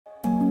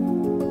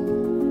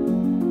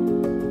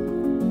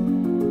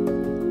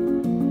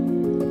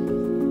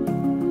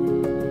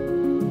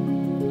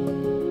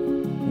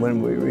when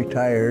we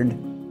retired,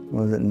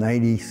 was it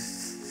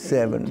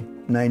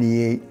 97,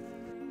 98,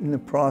 in the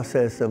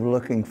process of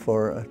looking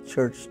for a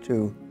church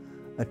to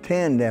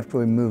attend after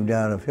we moved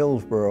out of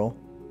Hillsboro,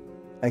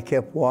 I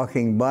kept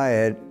walking by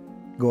it,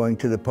 going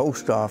to the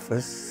post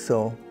office.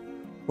 So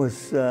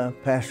was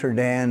Pastor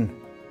Dan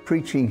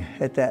preaching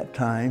at that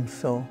time,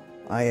 so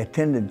I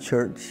attended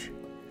church,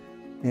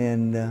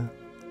 and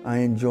I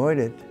enjoyed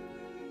it.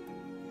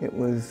 It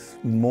was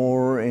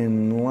more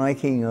in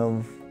liking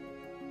of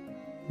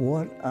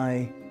what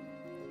I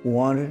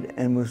wanted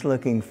and was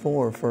looking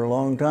for a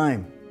long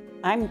time.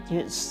 I'm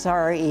just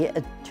sorry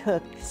it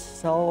took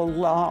so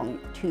long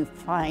to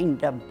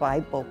find a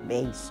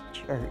Bible-based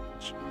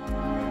church.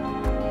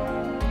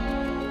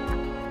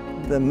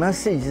 The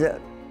message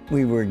that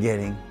we were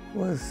getting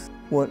was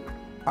what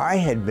I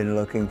had been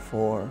looking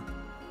for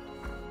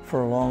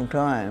a long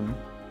time.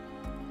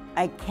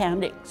 I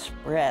can't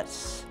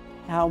express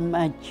how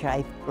much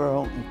I've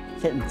grown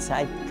since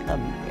I've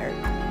come here.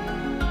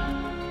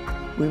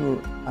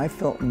 I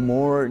felt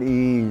more at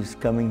ease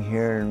coming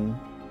here and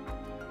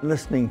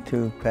listening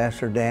to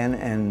Pastor Dan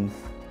and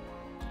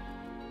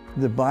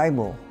the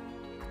Bible,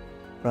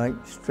 right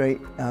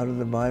straight out of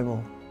the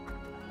Bible.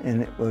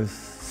 And it was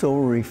so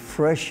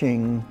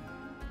refreshing,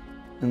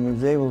 and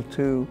was able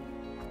to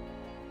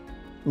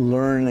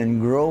learn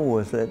and grow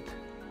with it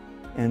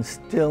and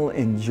still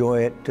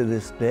enjoy it to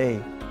this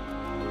day.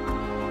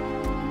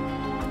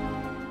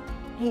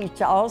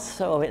 He's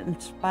also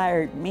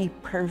inspired me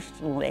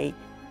personally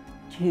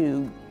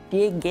to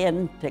dig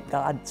into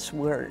God's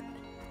Word.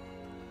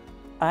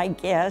 I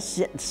guess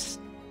it's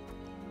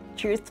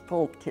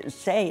truthful to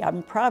say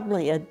I'm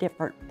probably a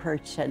different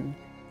person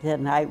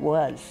than I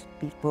was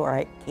before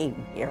I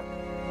came here.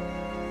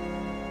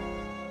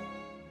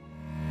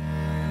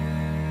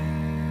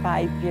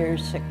 5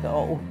 years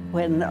ago,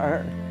 when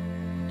our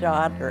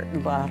daughter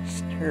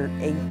lost her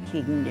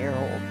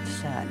 18-year-old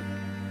son,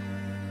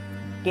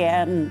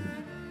 Dan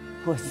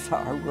was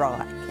our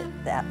rock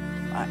at that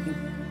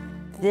time.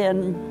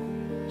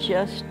 Then,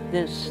 just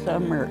this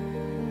summer,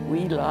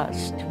 we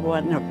lost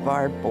one of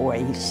our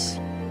boys.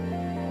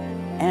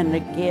 And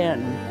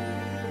again,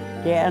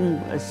 Dan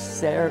was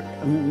there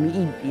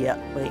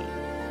immediately.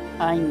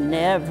 I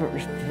never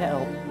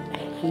felt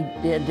he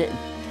did it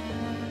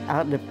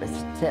out of a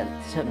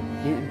sense of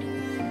duty.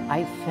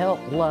 I felt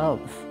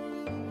love.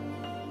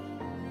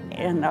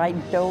 And I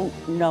don't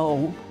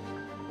know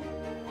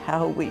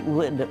how we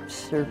would have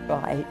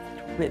survived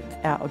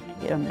without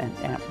him and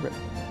Amber.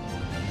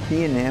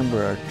 He and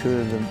Amber are two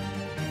of the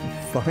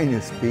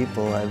finest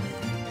people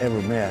I've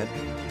ever met,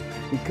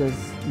 because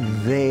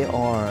they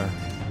are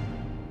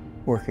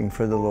working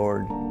for the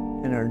Lord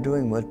and are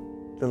doing what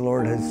the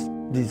Lord has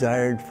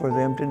desired for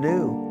them to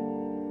do.